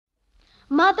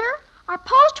Mother, are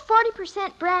Post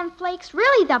 40% bran flakes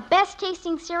really the best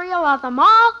tasting cereal of them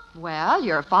all? Well,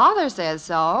 your father says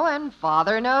so, and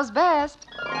Father knows best.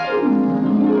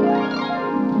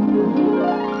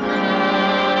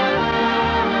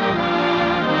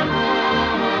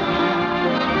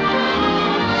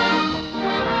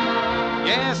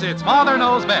 Yes, it's Father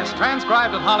Knows Best,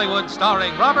 transcribed in Hollywood,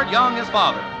 starring Robert Young as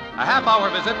Father. A half-hour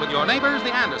visit with your neighbors,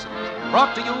 the Andersons.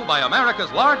 Brought to you by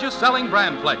America's largest-selling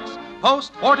bran flakes,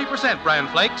 Post 40% bran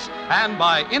flakes, and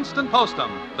by Instant Postum,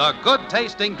 the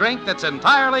good-tasting drink that's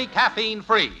entirely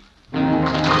caffeine-free.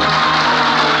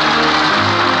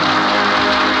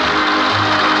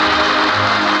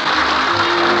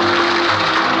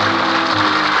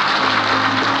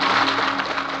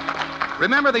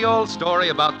 Remember the old story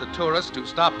about the tourist who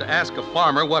stopped to ask a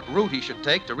farmer what route he should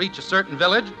take to reach a certain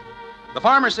village? The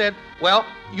farmer said, well,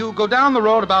 you go down the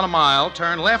road about a mile,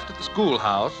 turn left at the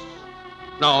schoolhouse.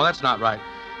 No, that's not right.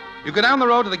 You go down the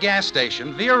road to the gas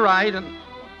station, veer right, and...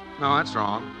 No, that's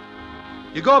wrong.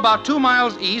 You go about 2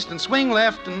 miles east and swing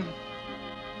left and...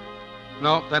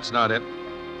 No, that's not it.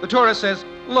 The tourist says,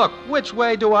 look, which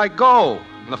way do I go?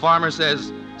 And the farmer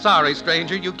says, sorry,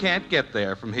 stranger, you can't get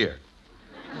there from here.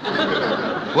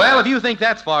 Well, if you think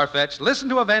that's far-fetched, listen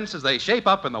to events as they shape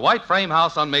up in the white frame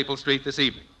house on Maple Street this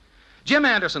evening. Jim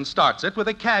Anderson starts it with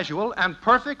a casual and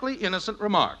perfectly innocent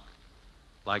remark.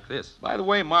 Like this. By the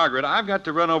way, Margaret, I've got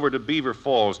to run over to Beaver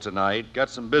Falls tonight.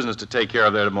 Got some business to take care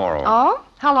of there tomorrow. Oh?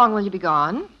 How long will you be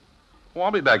gone? Well,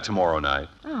 I'll be back tomorrow night.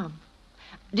 Oh.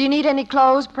 Do you need any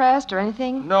clothes pressed or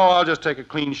anything? No, I'll just take a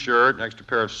clean shirt, an extra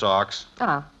pair of socks.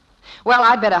 Oh. Well,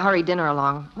 I'd better hurry dinner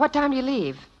along. What time do you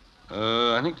leave?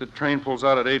 I think the train pulls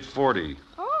out at 8:40.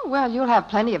 Oh, well, you'll have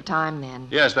plenty of time then.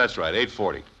 Yes, that's right,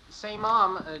 8:40. Say,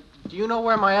 Mom, do you know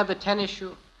where my other tennis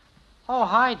shoe... Oh,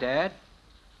 hi, Dad.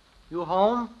 You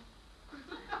home?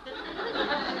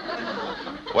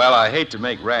 Well, I hate to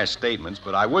make rash statements,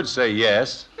 but I would say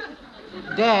yes.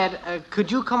 Dad,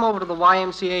 could you come over to the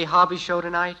YMCA hobby show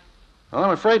tonight? Well,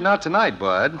 I'm afraid not tonight,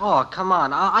 Bud. Oh, come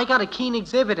on. I got a keen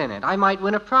exhibit in it. I might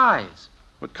win a prize.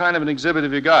 What kind of an exhibit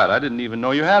have you got? I didn't even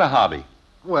know you had a hobby.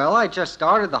 Well, I just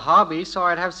started the hobby, so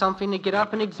I'd have something to get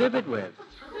up and exhibit with.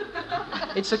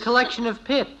 It's a collection of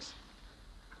pits.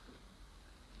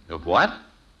 Of what?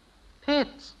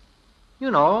 Pits.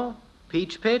 You know,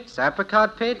 peach pits,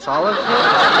 apricot pits, olive pits.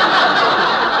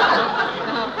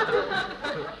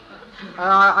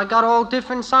 I got all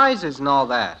different sizes and all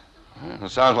that. Well, it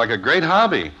sounds like a great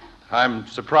hobby. I'm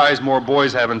surprised more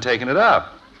boys haven't taken it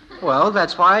up. Well,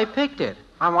 that's why I picked it.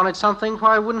 I wanted something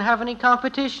where I wouldn't have any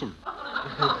competition.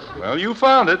 Well, you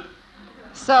found it.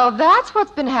 So that's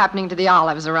what's been happening to the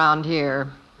olives around here.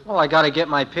 Well, I gotta get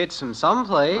my pits in some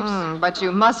place. But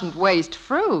you mustn't waste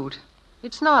fruit.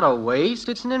 It's not a waste,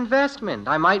 it's an investment.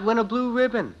 I might win a blue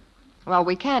ribbon. Well,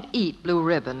 we can't eat blue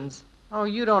ribbons. Oh,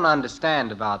 you don't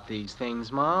understand about these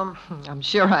things, Mom. I'm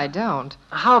sure I don't.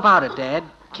 How about it, Dad?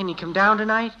 Can you come down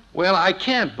tonight? Well, I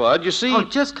can't, Bud. You see... Oh,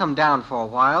 just come down for a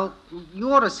while.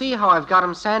 You ought to see how I've got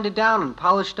them sanded down and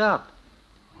polished up.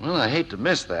 Well, I hate to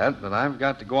miss that, but I've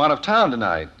got to go out of town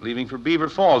tonight, leaving for Beaver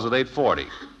Falls at 8:40.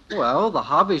 Well, the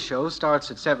hobby show starts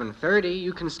at 7:30.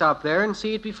 You can stop there and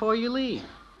see it before you leave.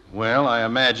 Well, I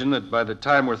imagine that by the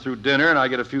time we're through dinner and I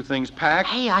get a few things packed...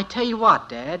 Hey, I tell you what,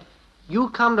 Dad. You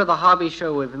come to the hobby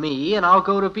show with me, and I'll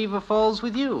go to Beaver Falls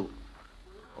with you.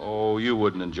 Oh, you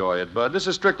wouldn't enjoy it, Bud. This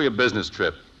is strictly a business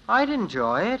trip. I'd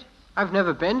enjoy it. I've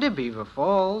never been to Beaver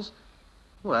Falls.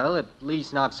 Well, at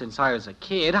least not since I was a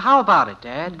kid. How about it,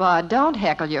 Dad? Bud, don't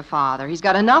heckle your father. He's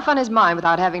got enough on his mind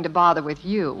without having to bother with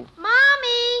you.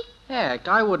 Mommy! Heck,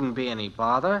 I wouldn't be any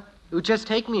bother. It would just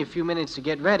take me a few minutes to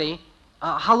get ready.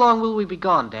 How long will we be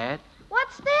gone, Dad?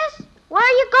 What's this? Where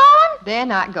are you going? They're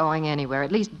not going anywhere.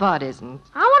 At least Bud isn't.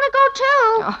 I want to go,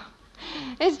 too. Oh,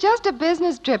 it's just a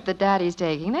business trip that Daddy's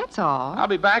taking, that's all. I'll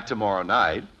be back tomorrow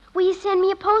night. Will you send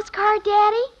me a postcard,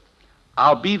 Daddy?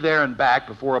 I'll be there and back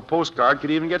before a postcard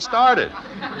could even get started.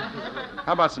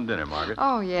 How about some dinner, Margaret?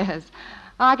 Oh, yes.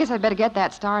 I guess I'd better get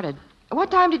that started.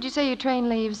 What time did you say your train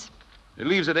leaves? It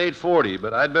leaves at 8:40,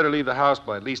 but I'd better leave the house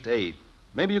by at least 8.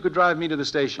 Maybe you could drive me to the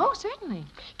station. Oh, certainly.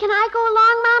 Can I go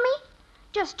along, Mommy?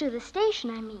 Just to the station,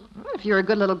 I mean. Well, if you're a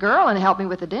good little girl and help me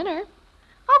with the dinner.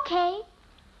 Okay.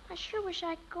 I sure wish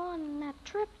I could go on that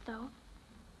trip, though.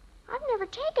 I've never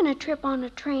taken a trip on a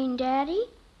train, Daddy.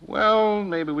 Well,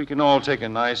 maybe we can all take a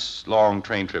nice, long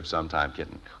train trip sometime,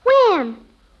 kitten. When?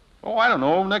 Oh, I don't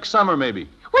know. Next summer, maybe.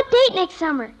 What date next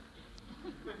summer?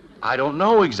 I don't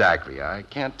know exactly. I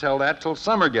can't tell that till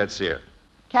summer gets here.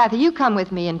 Kathy, you come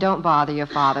with me and don't bother your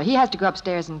father. He has to go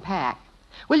upstairs and pack.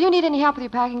 Will you need any help with your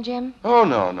packing, Jim? Oh,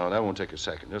 no, that won't take a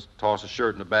second. Just toss a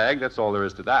shirt in a bag. That's all there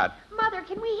is to that. Mother,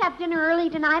 can we have dinner early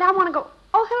tonight? I want to go.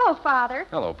 Oh, hello, Father.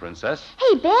 Hello, Princess.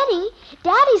 Hey, Betty,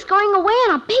 Daddy's going away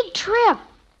on a big trip.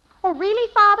 Oh,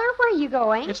 really, Father? Where are you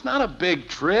going? It's not a big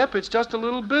trip. It's just a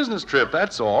little business trip,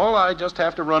 that's all. I just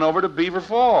have to run over to Beaver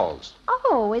Falls.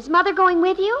 Oh, is Mother going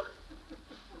with you?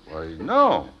 Why,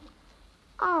 no.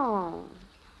 Oh.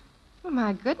 Oh,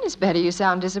 my goodness, Betty, you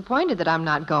sound disappointed that I'm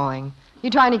not going. You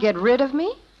trying to get rid of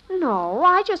me? No,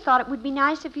 I just thought it would be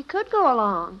nice if you could go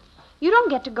along. You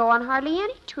don't get to go on hardly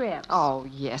any trips. Oh,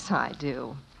 yes, I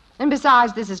do. And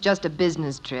besides, this is just a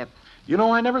business trip. You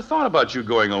know, I never thought about you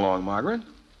going along, Margaret.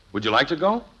 Would you like to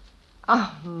go?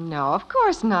 Oh, no, of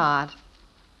course not.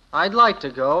 I'd like to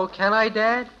go. Can I,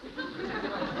 Dad?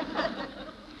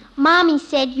 Mommy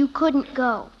said you couldn't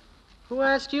go. Who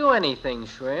asked you anything,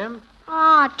 Shrimp?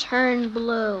 Ah, turn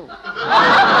blue.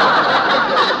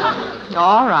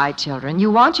 All right, children.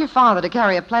 You want your father to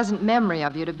carry a pleasant memory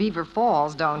of you to Beaver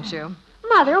Falls, don't you?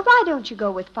 Mother, why don't you go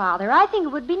with Father? I think it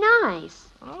would be nice.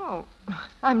 Oh,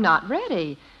 I'm not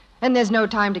ready. And there's no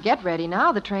time to get ready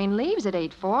now. The train leaves at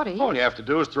 8:40. All you have to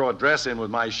do is throw a dress in with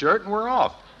my shirt and we're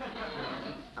off.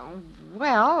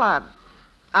 Well,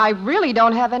 I really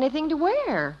don't have anything to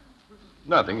wear.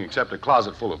 Nothing except a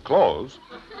closet full of clothes.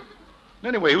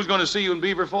 Anyway, who's going to see you in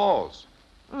Beaver Falls?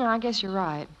 I guess you're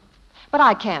right. But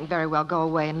I can't very well go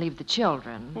away and leave the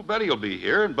children. Well, Betty will be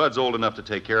here, and Bud's old enough to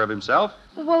take care of himself.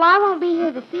 Well, I won't be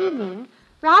here this evening.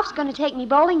 Ralph's going to take me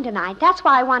bowling tonight. That's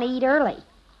why I want to eat early.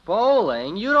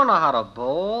 Bowling? You don't know how to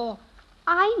bowl.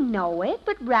 I know it,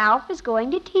 but Ralph is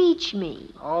going to teach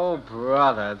me. Oh,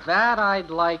 brother, that I'd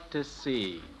like to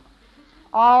see.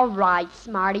 All right,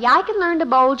 Smarty. I can learn to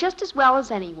bowl just as well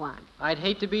as anyone. I'd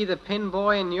hate to be the pin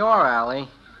boy in your alley.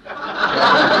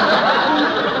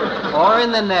 Or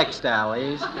in the next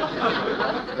alleys.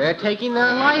 They're taking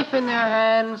their life in their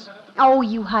hands. Oh,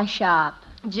 you hush up.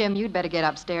 Jim, you'd better get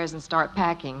upstairs and start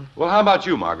packing. Well, how about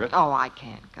you, Margaret? Oh, I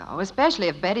can't go, especially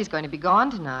if Betty's going to be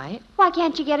gone tonight. Why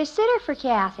can't you get a sitter for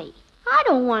Kathy? I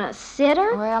don't want a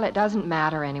sitter. Well, it doesn't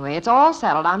matter anyway. It's all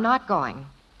settled. I'm not going.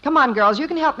 Come on, girls. You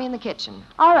can help me in the kitchen.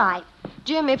 All right.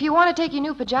 Jim, if you want to take your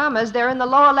new pajamas, they're in the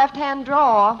lower left-hand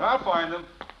drawer. I'll find them.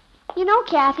 You know,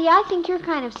 Kathy, I think you're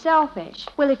kind of selfish.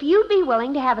 Well, if you'd be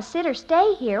willing to have a sitter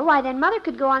stay here, why, then Mother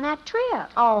could go on that trip.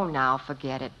 Oh, now,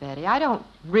 forget it, Betty. I don't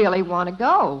really want to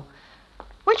go.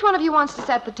 Which one of you wants to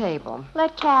set the table?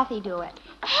 Let Kathy do it.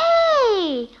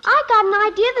 Hey! I got an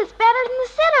idea that's better than the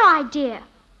sitter idea.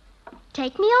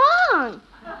 Take me along.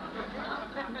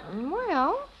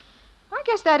 Well, I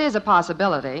guess that is a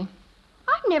possibility.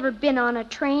 I've never been on a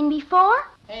train before.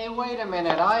 Hey, wait a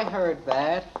minute. I heard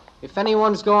that. If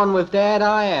anyone's going with Dad,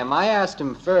 I am. I asked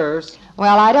him first.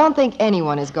 Well, I don't think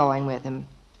anyone is going with him.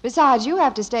 Besides, you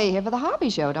have to stay here for the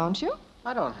hobby show, don't you?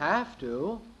 I don't have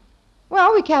to.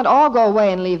 Well, we can't all go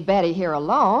away and leave Betty here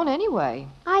alone, anyway.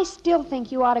 I still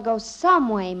think you ought to go some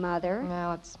way, Mother.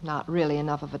 Well, it's not really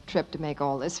enough of a trip to make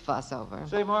all this fuss over.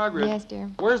 Say, Margaret. Yes, dear?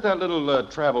 Where's that little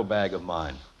travel bag of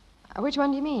mine? Which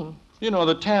one do you mean? You know,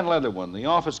 the tan leather one. The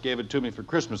office gave it to me for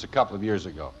Christmas a couple of years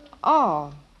ago.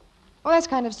 Oh. Well, that's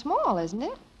kind of small, isn't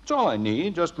it? It's all I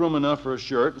need. Just room enough for a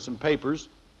shirt and some papers.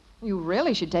 You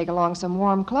really should take along some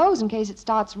warm clothes in case it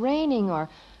starts raining or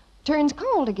turns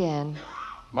cold again.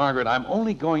 Margaret, I'm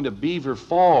only going to Beaver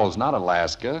Falls, not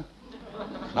Alaska.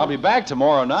 I'll be back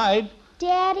tomorrow night.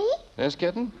 Daddy, Yes,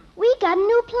 kitten? we got a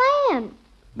new plan.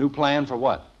 New plan for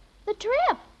what? The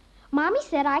trip. Mommy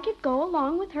said I could go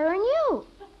along with her and you.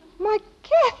 Why,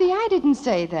 Kathy, I didn't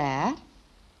say that.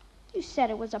 You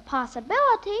said it was a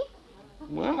possibility.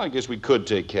 Well, I guess we could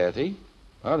take Kathy.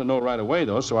 I ought to know right away,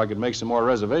 though, so I could make some more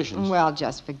reservations. Well,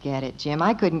 just forget it, Jim.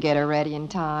 I couldn't get her ready in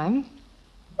time.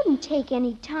 Wouldn't take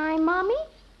any time, Mommy.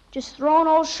 Just throw an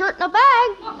old shirt in a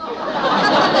bag.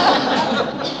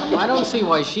 I don't see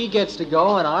why she gets to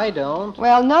go and I don't.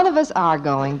 Well, none of us are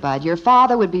going, Bud. Your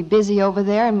father would be busy over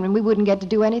there, and we wouldn't get to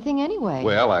do anything anyway.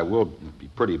 Well, I will be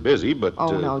pretty busy, but...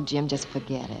 Oh, no, Jim, just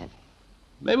forget it.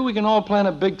 Maybe we can all plan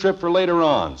a big trip for later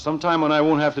on, sometime when I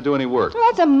won't have to do any work. Well,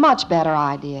 that's a much better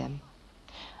idea.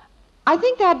 I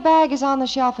think that bag is on the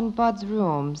shelf in Bud's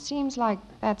room. Seems like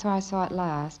that's where I saw it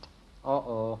last.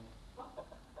 Uh-oh.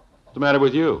 What's the matter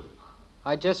with you?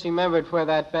 I just remembered where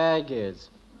that bag is.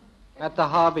 At the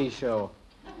hobby show.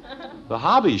 The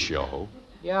hobby show?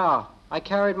 Yeah, I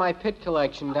carried my pit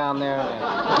collection down there.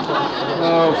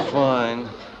 Oh, fine.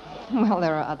 Well,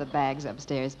 there are other bags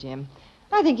upstairs, Jim.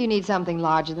 I think you need something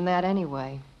larger than that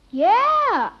anyway.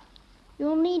 Yeah.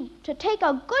 You'll need to take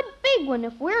a good big one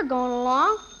if we're going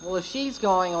along. Well, if she's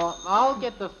going on, I'll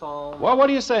get the phone. Well, what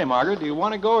do you say, Margaret? Do you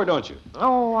want to go or don't you?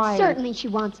 Oh, Certainly she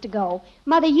wants to go.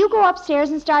 Mother, you go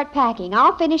upstairs and start packing.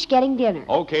 I'll finish getting dinner.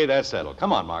 Okay, that's settled.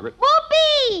 Come on, Margaret.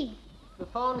 Whoopee! The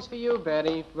phone's for you,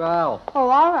 Betty. Ralph. Oh,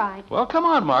 all right. Well, come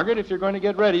on, Margaret. If you're going to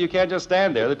get ready, you can't just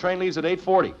stand there. The train leaves at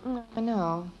 8:40. I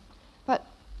know. But,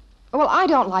 well, I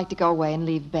don't like to go away and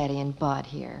leave Betty and Bud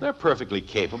here. They're perfectly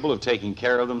capable of taking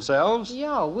care of themselves.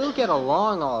 Yeah, we'll get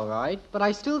along all right, but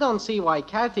I still don't see why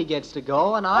Kathy gets to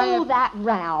go and I... Oh, that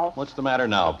Ralph. What's the matter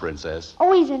now, Princess?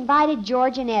 Oh, he's invited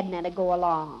George and Edna to go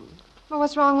along. Well,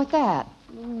 what's wrong with that?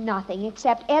 Nothing,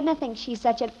 except Edna thinks she's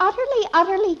such an utterly,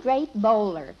 utterly great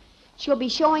bowler. She'll be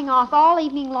showing off all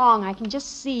evening long. I can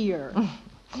just see her.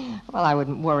 Well, I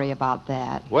wouldn't worry about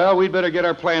that. Well, we'd better get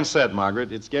our plans set,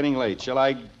 Margaret. It's getting late. Shall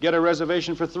I get a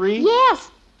reservation for 3?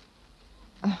 Yes.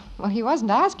 Well, he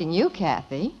wasn't asking you,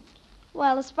 Kathy.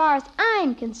 Well, as far as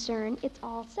I'm concerned, it's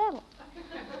all settled.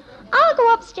 I'll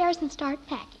go upstairs and start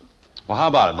packing. Well, how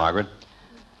about it, Margaret?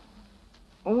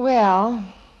 Well,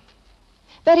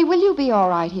 Betty, will you be all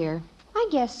right here? I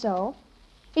guess so.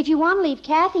 If you want to leave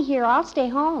Kathy here, I'll stay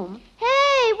home.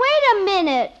 Hey, wait a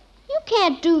minute. You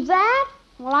can't do that.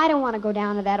 Well, I don't want to go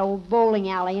down to that old bowling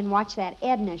alley and watch that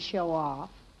Edna show off.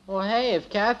 Well, hey, if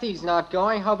Kathy's not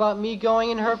going, how about me going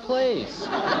in her place?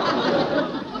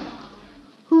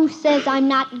 Who says I'm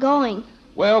not going?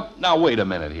 Well, now, wait a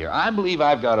minute here. I believe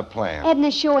I've got a plan.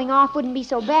 Edna's showing off wouldn't be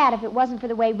so bad if it wasn't for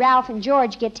the way Ralph and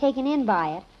George get taken in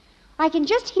by it. I can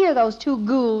just hear those two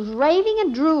ghouls raving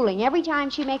and drooling every time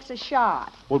she makes a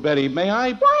shot. Well, Betty, may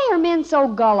I... Why are men so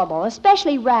gullible,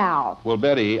 especially Ralph? Well,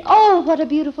 Betty... Oh, what a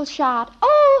beautiful shot.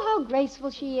 Oh, how graceful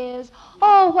she is.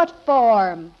 Oh, what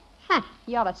form. Huh,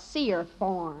 you ought to see her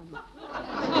form.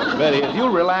 Betty, if you'll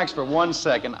relax for 1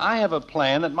 second, I have a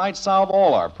plan that might solve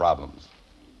all our problems.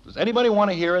 Does anybody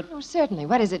want to hear it? Oh, certainly.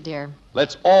 What is it, dear?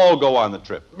 Let's all go on the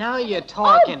trip. Now you're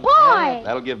talking. Oh, boy!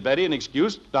 That'll give Betty an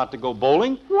excuse not to go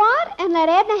bowling. What? And let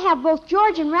Edna have both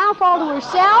George and Ralph all to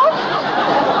herself?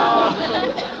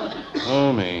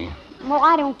 Oh, me. Well,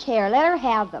 I don't care. Let her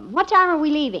have them. What time are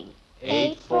we leaving?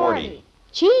 8:40.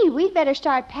 Gee, we'd better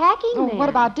start packing Oh, then. what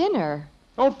about dinner?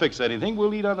 Don't fix anything.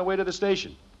 We'll eat on the way to the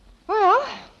station. Well,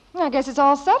 I guess it's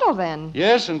all settled then.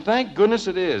 Yes, and thank goodness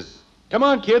it is. Come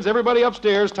on, kids. Everybody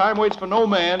upstairs. Time waits for no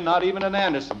man, not even an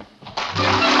Anderson.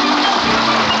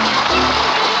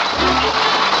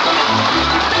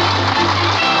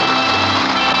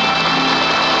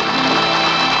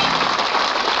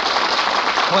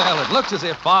 Well, it looks as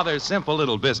if Father's simple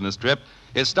little business trip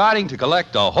is starting to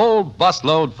collect a whole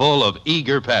busload full of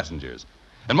eager passengers.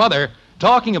 And, Mother,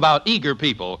 talking about eager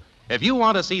people, if you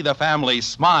want to see the family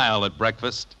smile at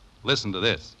breakfast, listen to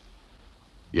this.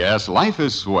 Yes, life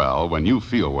is swell when you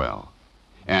feel well.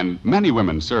 And many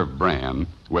women serve bran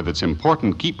with its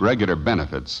important keep regular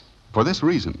benefits for this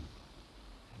reason.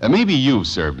 Maybe you've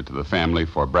served it to the family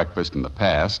for breakfast in the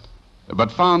past,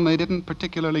 but found they didn't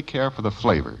particularly care for the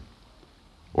flavor.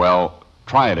 Well,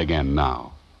 try it again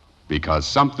now, because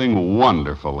something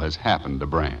wonderful has happened to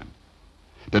bran.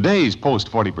 Today's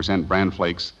Post 40% bran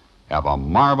flakes have a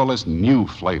marvelous new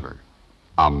flavor,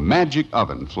 a magic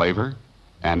oven flavor,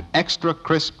 an extra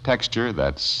crisp texture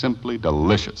that's simply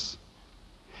delicious.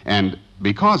 And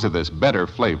because of this better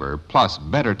flavor plus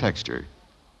better texture,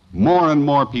 more and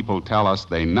more people tell us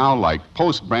they now like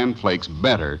Post bran flakes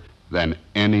better than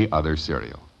any other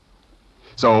cereal.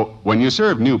 So when you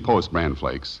serve new Post bran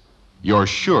flakes, you're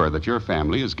sure that your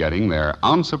family is getting their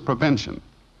ounce of prevention,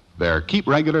 their keep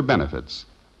regular benefits,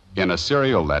 in a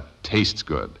cereal that tastes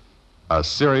good, a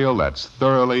cereal that's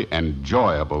thoroughly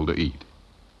enjoyable to eat.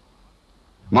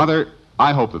 Mother,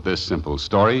 I hope that this simple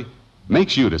story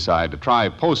makes you decide to try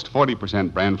Post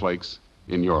 40% bran flakes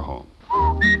in your home.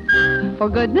 For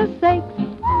goodness sakes,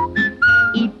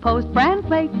 eat Post bran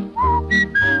flakes.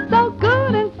 So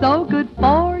good and so good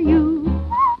for you.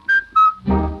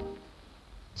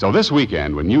 So this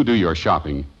weekend, when you do your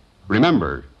shopping,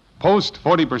 remember, Post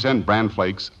 40% bran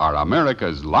flakes are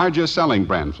America's largest selling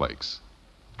bran flakes.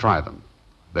 Try them.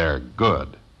 They're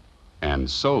good, and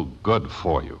so good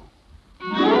for you.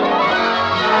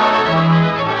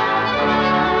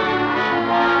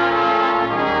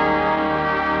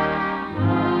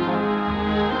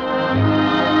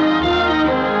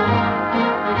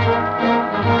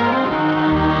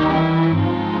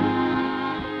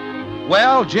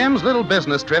 Well, Jim's little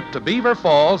business trip to Beaver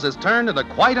Falls has turned into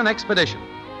quite an expedition.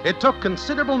 It took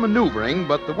considerable maneuvering,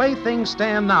 but the way things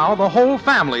stand now, the whole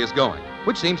family is going,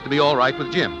 which seems to be all right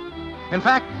with Jim. In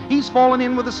fact, he's fallen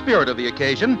in with the spirit of the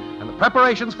occasion, and the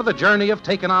preparations for the journey have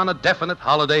taken on a definite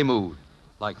holiday mood.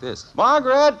 like this.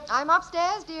 Margaret, I'm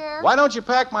upstairs, dear. why don't you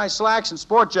pack my slacks and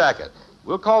sport jacket?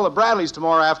 We'll call the Bradleys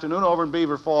tomorrow afternoon over in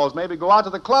Beaver Falls. Maybe go out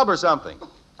to the club or something.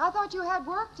 I thought you had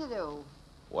work to do.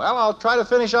 Well, I'll try to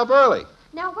finish up early.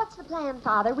 Now, what's the plan,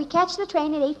 Father? We catch the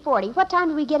train at 8:40. What time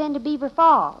do we get into Beaver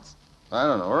Falls? I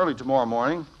don't know, early tomorrow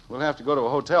morning. We'll have to go to a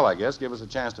hotel, I guess. Give us a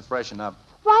chance to freshen up.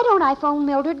 Why don't I phone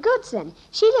Mildred Goodson?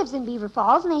 She lives in Beaver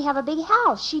Falls, and they have a big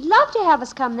house. She'd love to have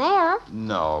us come there.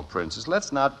 No, Princess,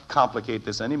 let's not complicate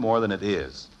this any more than it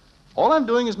is. All I'm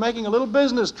doing is making a little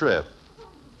business trip.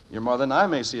 Your mother and I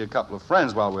may see a couple of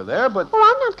friends while we're there, but... Well,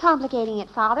 I'm not complicating it,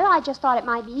 Father. I just thought it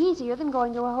might be easier than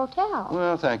going to a hotel.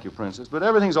 Well, thank you, Princess, but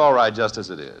everything's all right just as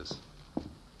it is.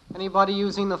 Anybody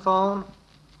using the phone?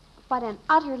 What an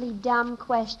utterly dumb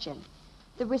question.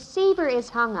 The receiver is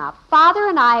hung up. Father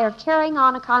and I are carrying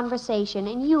on a conversation,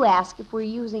 and you ask if we're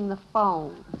using the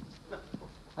phone.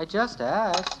 I just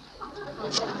asked.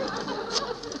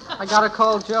 I gotta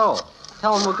call Joe.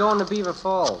 Tell him we're going to Beaver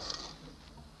Falls.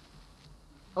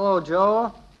 Hello,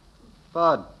 Joe.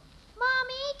 Bud.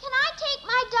 Mommy, can I take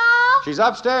my doll? She's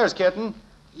upstairs, kitten.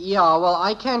 Yeah, well,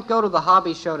 I can't go to the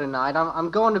hobby show tonight.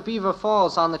 I'm going to Beaver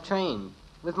Falls on the train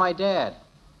with my dad.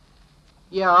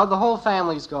 Yeah, the whole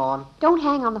family's gone. Don't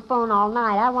hang on the phone all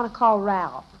night. I want to call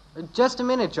Ralph. Just a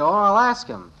minute, Joe. I'll ask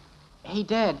him. Hey,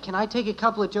 Dad, can I take a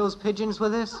couple of Joe's pigeons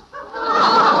with us?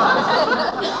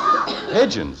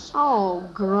 Pigeons? Oh,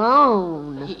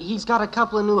 groan. He's got a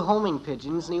couple of new homing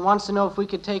pigeons, and he wants to know if we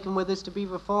could take them with us to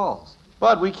Beaver Falls.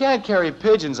 But we can't carry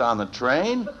pigeons on the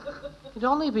train. It'd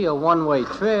only be a one-way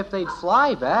trip. They'd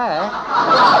fly back.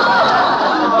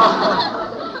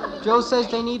 Joe says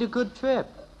they need a good trip.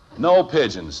 No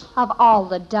pigeons. Of all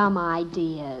the dumb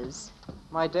ideas.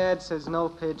 My dad says no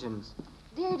pigeons.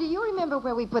 Dear, do you remember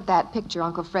where we put that picture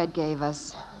Uncle Fred gave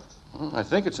us? I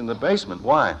think it's in the basement.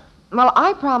 Why? Well,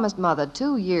 I promised Mother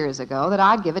 2 years ago that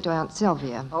I'd give it to Aunt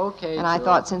Sylvia. Okay, And I Joe.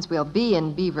 thought since we'll be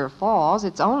in Beaver Falls,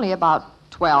 it's only about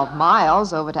 12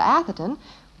 miles over to Atherton,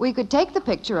 we could take the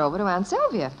picture over to Aunt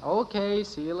Sylvia. Okay,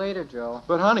 see you later, Joe.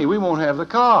 But, honey, we won't have the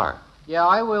car. Yeah,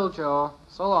 I will, Joe.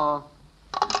 So long.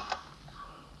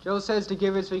 Joe says to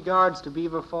give his regards to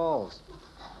Beaver Falls.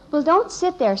 Well, don't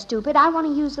sit there, stupid. I want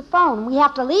to use the phone. We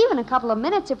have to leave in a couple of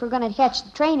minutes if we're going to catch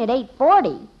the train at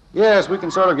 8:40. Yes, we can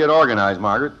sort of get organized,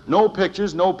 Margaret. No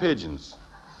pictures, no pigeons.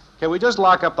 Can we just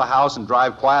lock up the house and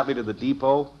drive quietly to the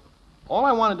depot? All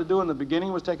I wanted to do in the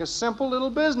beginning was take a simple little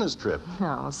business trip.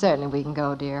 Oh, certainly we can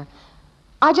go, dear.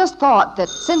 I just thought that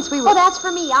since we were... Oh, that's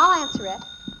for me. I'll answer it.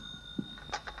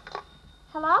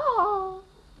 Hello?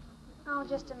 Oh,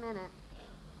 just a minute.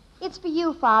 It's for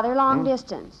you, Father, long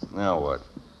distance. Now what?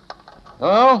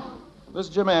 Hello? This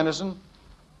is Jim Anderson.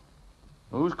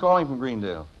 Who's calling from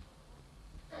Greendale?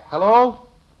 Hello?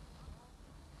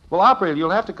 Well, operator,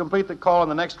 you'll have to complete the call in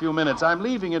the next few minutes. I'm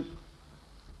leaving it.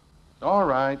 All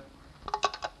right.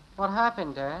 What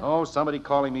happened, Dad? Oh, somebody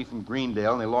calling me from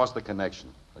Greendale, and they lost the connection.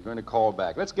 They're going to call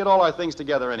back. Let's get all our things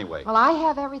together anyway. Well, I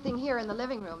have everything here in the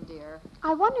living room, dear.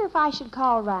 I wonder if I should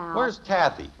call Ralph. Where's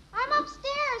Kathy? I'm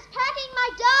upstairs packing my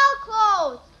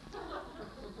doll clothes.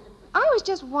 I was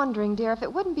just wondering, dear, if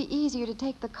it wouldn't be easier to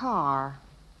take the car.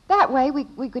 That way,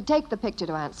 we could take the picture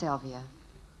to Aunt Sylvia.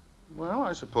 Well,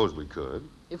 I suppose we could.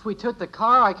 If we took the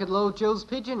car, I could load Joe's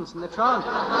pigeons in the trunk.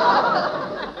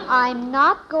 I'm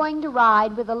not going to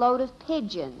ride with a load of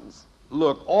pigeons.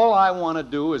 Look, all I want to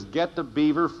do is get to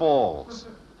Beaver Falls.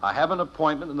 I have an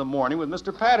appointment in the morning with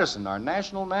Mr. Patterson, our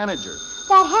national manager.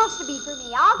 That has to be for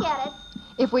me. I'll get it.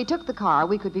 If we took the car,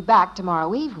 we could be back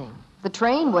tomorrow evening. The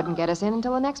train wouldn't get us in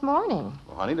until the next morning.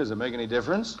 Well, honey, does it make any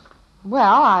difference?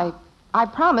 Well, I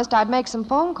promised I'd make some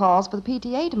phone calls for the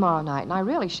PTA tomorrow night, and I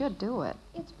really should do it.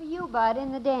 It's for you, Bud,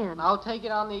 in the den. I'll take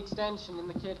it on the extension in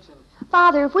the kitchen.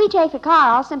 Father, if we take the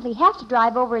car, I'll simply have to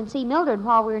drive over and see Mildred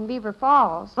while we're in Beaver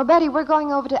Falls. Well, Betty, we're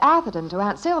going over to Atherton to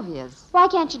Aunt Sylvia's. Why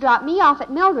can't you drop me off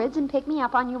at Mildred's and pick me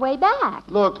up on your way back?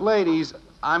 Look, ladies,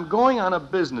 I'm going on a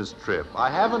business trip. I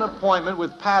have an appointment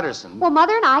with Patterson. Well,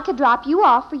 Mother and I could drop you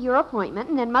off for your appointment,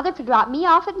 and then Mother could drop me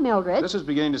off at Mildred's. This is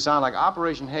beginning to sound like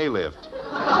Operation Haylift.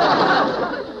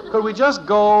 Could we just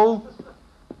go?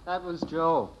 That was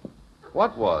Joe.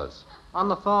 What was? On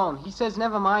the phone. He says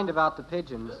never mind about the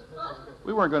pigeons.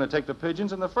 We weren't going to take the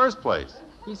pigeons in the first place.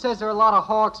 He says there are a lot of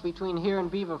hawks between here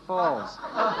and Beaver Falls.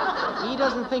 He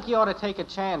doesn't think you ought to take a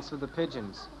chance with the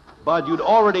pigeons. Bud, you'd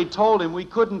already told him we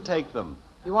couldn't take them.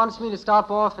 He wants me to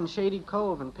stop off in Shady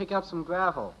Cove and pick up some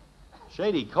gravel.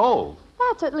 Shady Cove?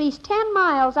 That's at least 10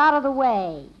 miles out of the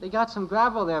way. They got some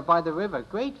gravel there by the river.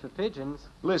 Great for pigeons.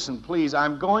 Listen, please,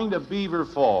 I'm going to Beaver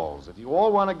Falls. If you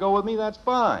all want to go with me, that's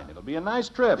fine. It'll be a nice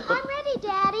trip, but... I'm ready,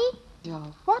 Daddy.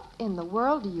 Joe, what in the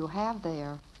world do you have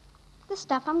there? The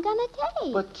stuff I'm gonna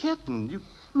take. But, kitten, you...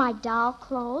 My doll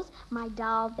clothes, my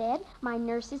doll bed, my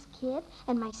nurse's kit,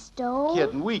 and my stove.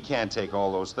 Kitten, we can't take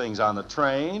all those things on the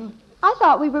train. I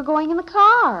thought we were going in the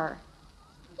car.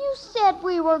 You said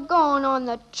we were going on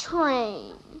the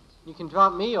train. You can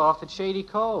drop me off at Shady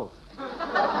Cove.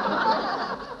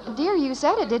 Dear, you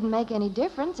said it didn't make any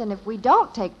difference, and if we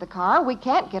don't take the car, we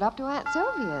can't get up to Aunt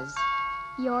Sylvia's.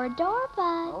 Your door,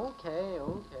 bud. Okay.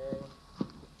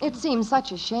 It seems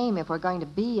such a shame if we're going to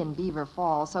be in Beaver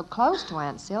Falls, so close to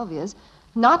Aunt Sylvia's,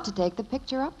 not to take the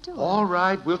picture up to her. All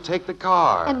right, we'll take the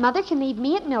car. And Mother can leave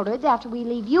me at Mildred's after we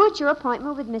leave you at your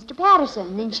appointment with Mr.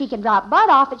 Patterson. Then she can drop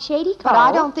Bud off at Shady Cove. But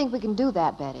I don't think we can do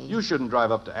that, Betty. You shouldn't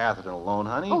drive up to Atherton alone,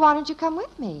 honey. Well, why don't you come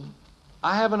with me?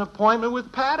 I have an appointment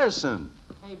with Patterson.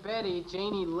 Hey, Betty,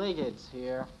 Janie Liggett's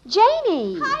here.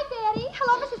 Janie! Hi, Betty.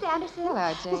 Hello, Mrs. Anderson.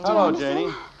 Hello, Jane. Hello,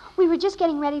 Janie. We were just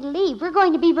getting ready to leave. We're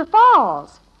going to Beaver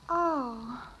Falls.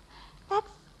 Oh, that's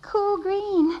cool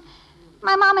green.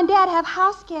 My mom and Dad have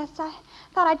house guests. I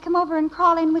thought I'd come over and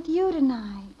crawl in with you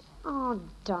tonight. Oh,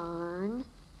 darn.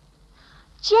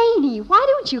 Janie, why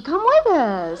don't you come with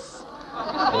us?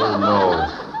 Oh, no.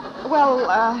 Well,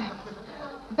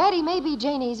 Betty, maybe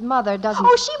Janie's mother doesn't...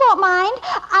 Oh, she won't mind.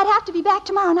 I'd have to be back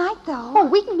tomorrow night, though. Oh,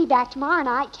 we can be back tomorrow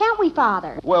night, can't we,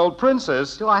 Father? Well,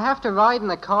 Princess... Do I have to ride in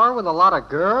the car with a lot of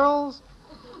girls?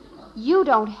 You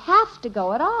don't have to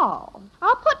go at all.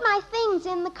 I'll put my things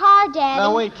in the car, Daddy.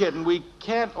 Now, wait, kitten. We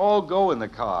can't all go in the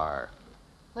car.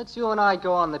 Let's you and I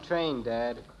go on the train,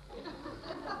 Dad.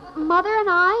 Mother and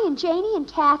I and Janie and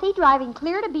Kathy driving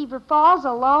clear to Beaver Falls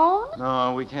alone?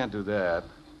 No, we can't do that.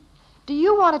 Do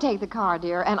you want to take the car,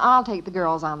 dear, and I'll take the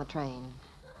girls on the train?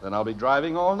 Then I'll be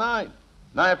driving all night.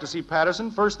 And I have to see Patterson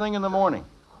first thing in the morning.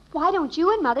 Why don't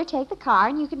you and Mother take the car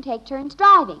and you can take turns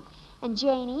driving? And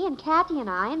Janie and Kathy and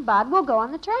I and Bud will go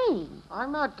on the train.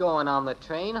 I'm not going on the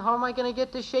train. How am I going to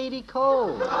get to Shady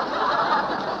Cove?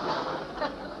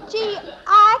 Gee,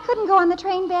 I couldn't go on the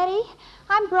train, Betty.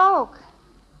 I'm broke.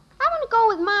 I want to go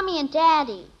with Mommy and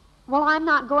Daddy. Well, I'm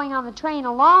not going on the train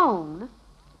alone.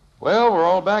 Well, we're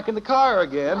all back in the car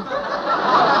again.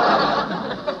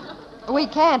 We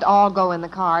can't all go in the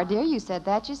car, dear. You said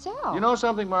that yourself. You know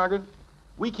something, Margaret?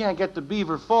 We can't get to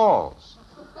Beaver Falls.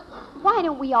 Why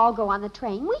don't we all go on the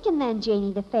train? We can lend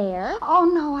Janie the fare. Oh,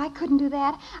 no, I couldn't do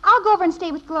that. I'll go over and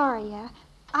stay with Gloria.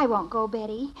 I won't go,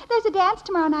 Betty. There's a dance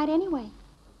tomorrow night anyway.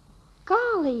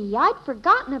 Golly, I'd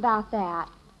forgotten about that.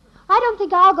 I don't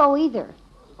think I'll go either.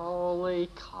 Holy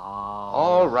cow.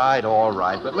 All right.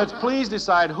 But let's please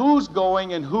decide who's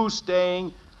going and who's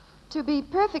staying. To be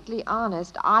perfectly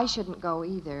honest, I shouldn't go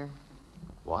either.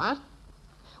 What?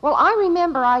 Well, I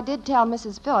remember I did tell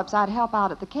Mrs. Phillips I'd help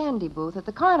out at the candy booth at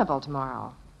the carnival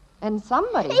tomorrow. And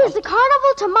somebody... Is the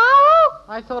carnival tomorrow?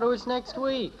 I thought it was next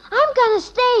week. I'm going to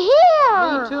stay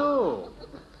here. Me too.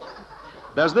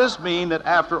 Does this mean that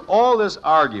after all this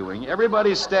arguing,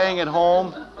 everybody's staying at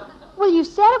home? Well, you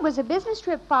said it was a business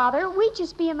trip, Father. We'd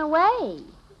just be in the way.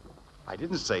 I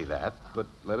didn't say that, but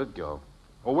let it go.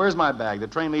 Well, where's my bag? The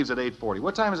train leaves at 8:40.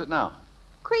 What time is it now?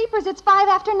 Creepers, it's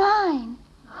 9:05.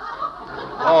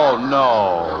 Oh,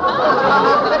 no.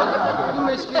 You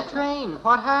missed your train.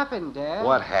 What happened, Dad?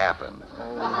 What happened?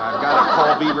 Oh, I've got to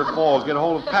call Beaver Falls, get a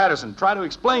hold of Patterson, try to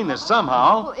explain this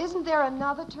somehow. Well, isn't there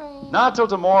another train? Not till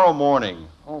tomorrow morning.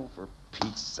 Oh, for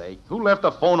Pete's sake. Who left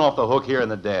the phone off the hook here in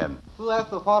the den? Who left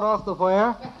the what off the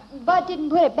where? Bud didn't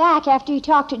put it back after he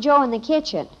talked to Joe in the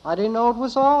kitchen. I didn't know it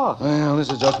was off. Well, this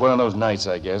is just one of those nights,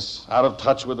 I guess. Out of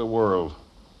touch with the world.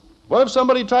 What if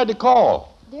somebody tried to call?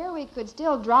 Dear, we could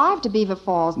still drive to Beaver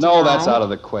Falls No, tonight. that's out of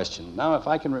the question. Now, if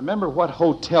I can remember what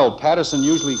hotel Patterson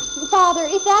usually... Father,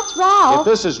 if that's Ralph... If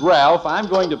this is Ralph, I'm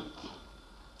going to...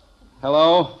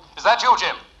 Hello? Is that you,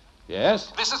 Jim?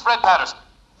 Yes? This is Fred Patterson.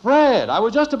 Fred, I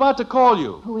was just about to call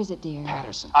you. Who is it, dear?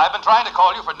 Patterson. I've been trying to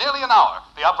call you for nearly an hour.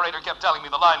 The operator kept telling me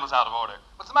the line was out of order.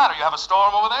 What's the matter? You have a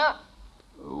storm over there?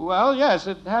 Well, yes,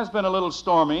 it has been a little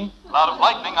stormy. A lot of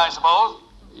lightning, I suppose.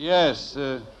 Yes,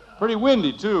 pretty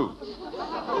windy, too.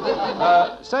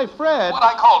 Say, Fred... What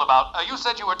I called about, you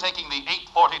said you were taking the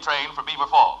 8:40 train for Beaver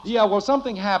Falls. Yeah, well,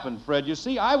 something happened, Fred. You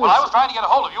see, I was... Well, I was trying to get a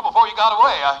hold of you before you got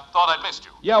away. I thought I'd missed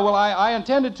you. Yeah, well, I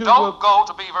intended to... Don't go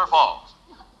to Beaver Falls.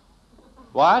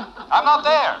 What? I'm not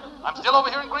there. I'm still over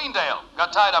here in Greendale.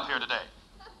 Got tied up here today.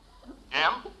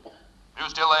 Jim, you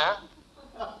still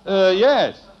there?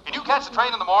 Yes. Can you catch the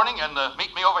train in the morning and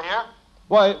meet me over here?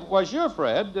 Why, sure,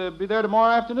 Fred. Be there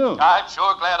tomorrow afternoon. I'm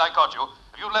sure glad I caught you.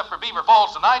 If you left for Beaver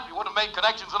Falls tonight, you wouldn't have made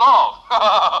connections at all.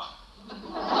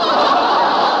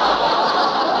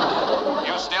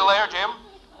 You still there, Jim?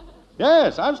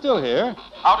 Yes, I'm still here.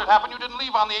 How did it happen you didn't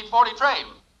leave on the 8:40 train?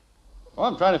 Well,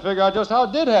 I'm trying to figure out just how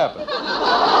it did happen. Well,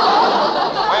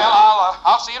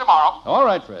 I'll see you tomorrow. All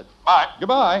right, Fred. Bye.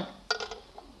 Goodbye.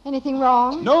 Anything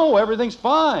wrong? No, everything's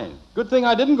fine. Good thing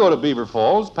I didn't go to Beaver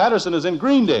Falls. Patterson is in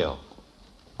Greendale.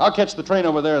 I'll catch the train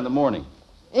over there in the morning.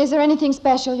 Is there anything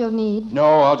special you'll need?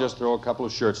 No, I'll just throw a couple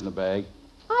of shirts in the bag.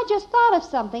 I just thought of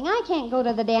something. I can't go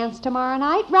to the dance tomorrow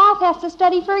night. Ralph has to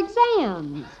study for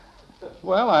exams.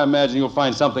 Well, I imagine you'll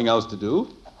find something else to do.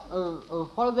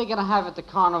 What are they going to have at the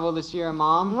carnival this year,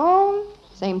 Mom? Oh,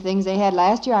 same things they had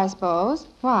last year, I suppose.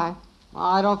 Why?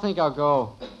 I don't think I'll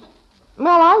go.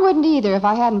 Well, I wouldn't either if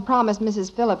I hadn't promised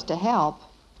Mrs. Phillips to help.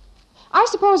 I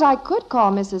suppose I could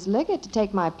call Mrs. Liggett to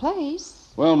take my place.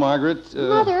 Well, Margaret...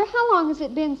 Mother, how long has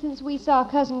it been since we saw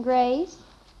Cousin Grace?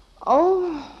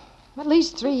 Oh, at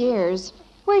least 3 years.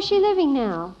 Where's she living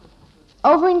now?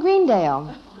 Over in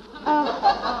Greendale.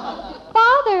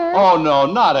 Father! Oh, no,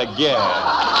 not again.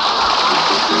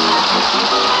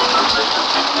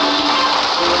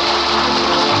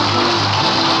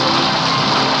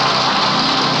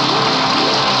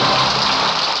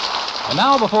 And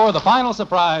now, before the final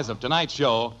surprise of tonight's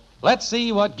show, let's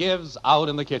see what gives out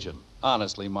in the kitchen.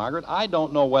 Honestly, Margaret, I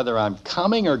don't know whether I'm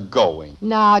coming or going.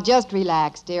 Now, just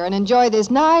relax, dear, and enjoy this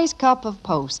nice cup of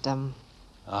postum.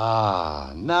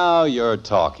 Ah, now you're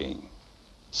talking.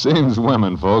 Seems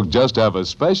women folk just have a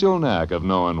special knack of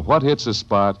knowing what hits a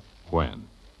spot when.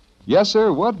 Yes,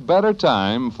 sir, what better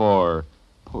time for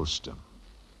postum?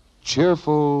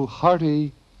 Cheerful,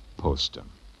 hearty postum.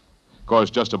 Of course,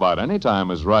 just about any time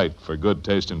is right for good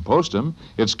tasting postum.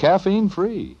 It's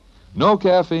caffeine-free. No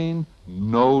caffeine,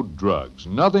 no drugs.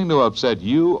 Nothing to upset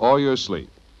you or your sleep.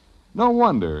 No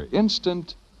wonder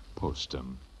instant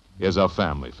postum is a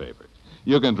family favorite.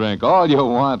 You can drink all you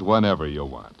want whenever you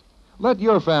want. Let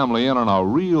your family in on a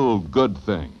real good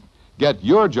thing. Get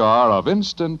your jar of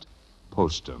instant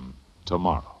postum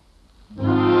tomorrow.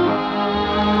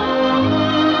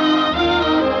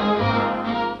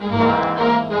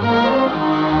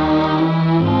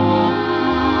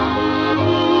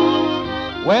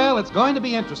 Well, it's going to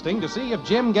be interesting to see if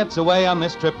Jim gets away on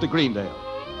this trip to Greendale.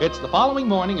 It's the following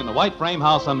morning in the white frame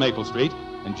house on Maple Street,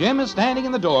 and Jim is standing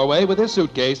in the doorway with his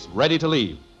suitcase ready to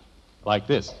leave. Like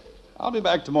this. I'll be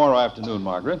back tomorrow afternoon,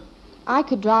 Margaret. I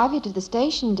could drive you to the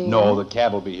station, dear. No, the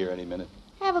cab will be here any minute.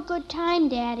 Have a good time,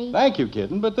 Daddy. Thank you,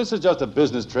 kitten, but this is just a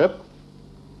business trip.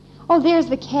 Oh, there's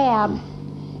the cab.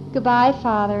 Goodbye,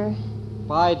 Father.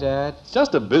 Bye, Dad. It's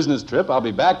just a business trip. I'll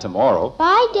be back tomorrow.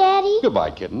 Bye, Daddy. Goodbye,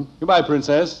 kitten. Goodbye,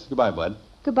 Princess. Goodbye, Bud.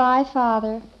 Goodbye,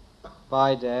 Father.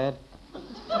 Bye, Dad.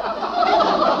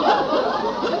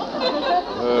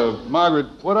 Margaret,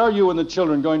 what are you and the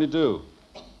children going to do?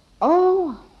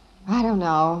 Oh, I don't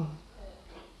know.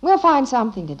 We'll find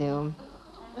something to do.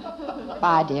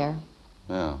 Bye, dear.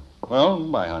 Yeah. Well,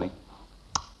 bye, honey.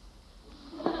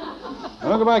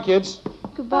 Well, goodbye, kids.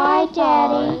 Goodbye,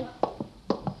 Daddy.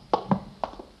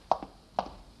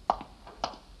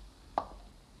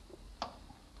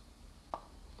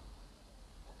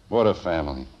 What a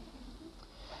family.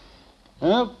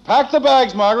 Well, pack the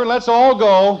bags, Margaret. Let's all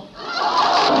go.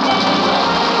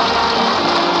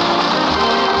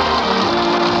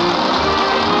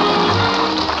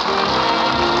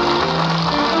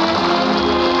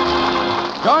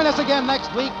 Join us again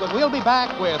next week when we'll be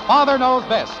back with Father Knows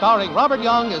Best, starring Robert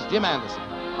Young as Jim Anderson.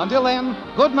 Until then,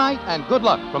 good night and good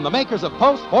luck from the makers of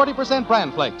Post 40%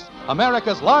 Bran Flakes,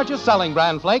 America's largest selling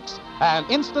Bran Flakes, and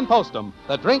Instant Postum,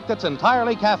 the drink that's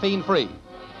entirely caffeine-free.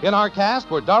 In our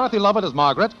cast were Dorothy Lovett as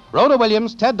Margaret, Rhoda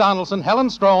Williams, Ted Donaldson, Helen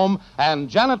Strome, and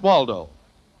Janet Waldo.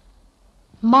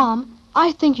 Mom,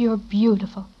 I think you're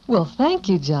beautiful. Well, thank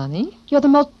you, Johnny. You're the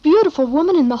most beautiful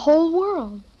woman in the whole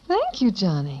world. Thank you,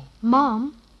 Johnny.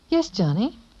 Mom, Yes,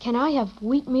 Johnny? can I have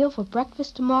wheatmeal for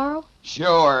breakfast tomorrow?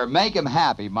 Sure, make him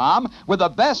happy, Mom, with the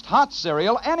best hot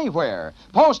cereal anywhere.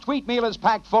 Post Wheatmeal is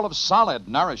packed full of solid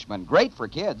nourishment, great for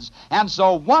kids, and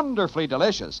so wonderfully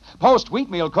delicious. Post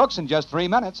Wheatmeal cooks in just 3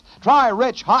 minutes. Try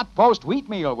rich, hot Post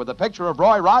Wheatmeal with a picture of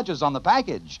Roy Rogers on the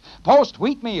package. Post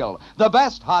Wheatmeal, the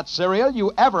best hot cereal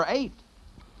you ever ate.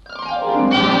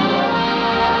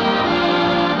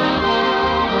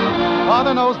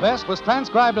 Father Knows Best was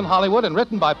transcribed in Hollywood and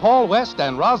written by Paul West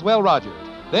and Roswell Rogers.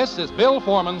 This is Bill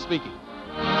Foreman speaking.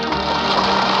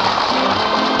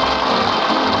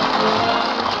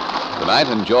 Tonight,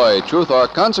 enjoy Truth or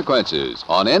Consequences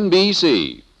on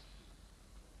NBC.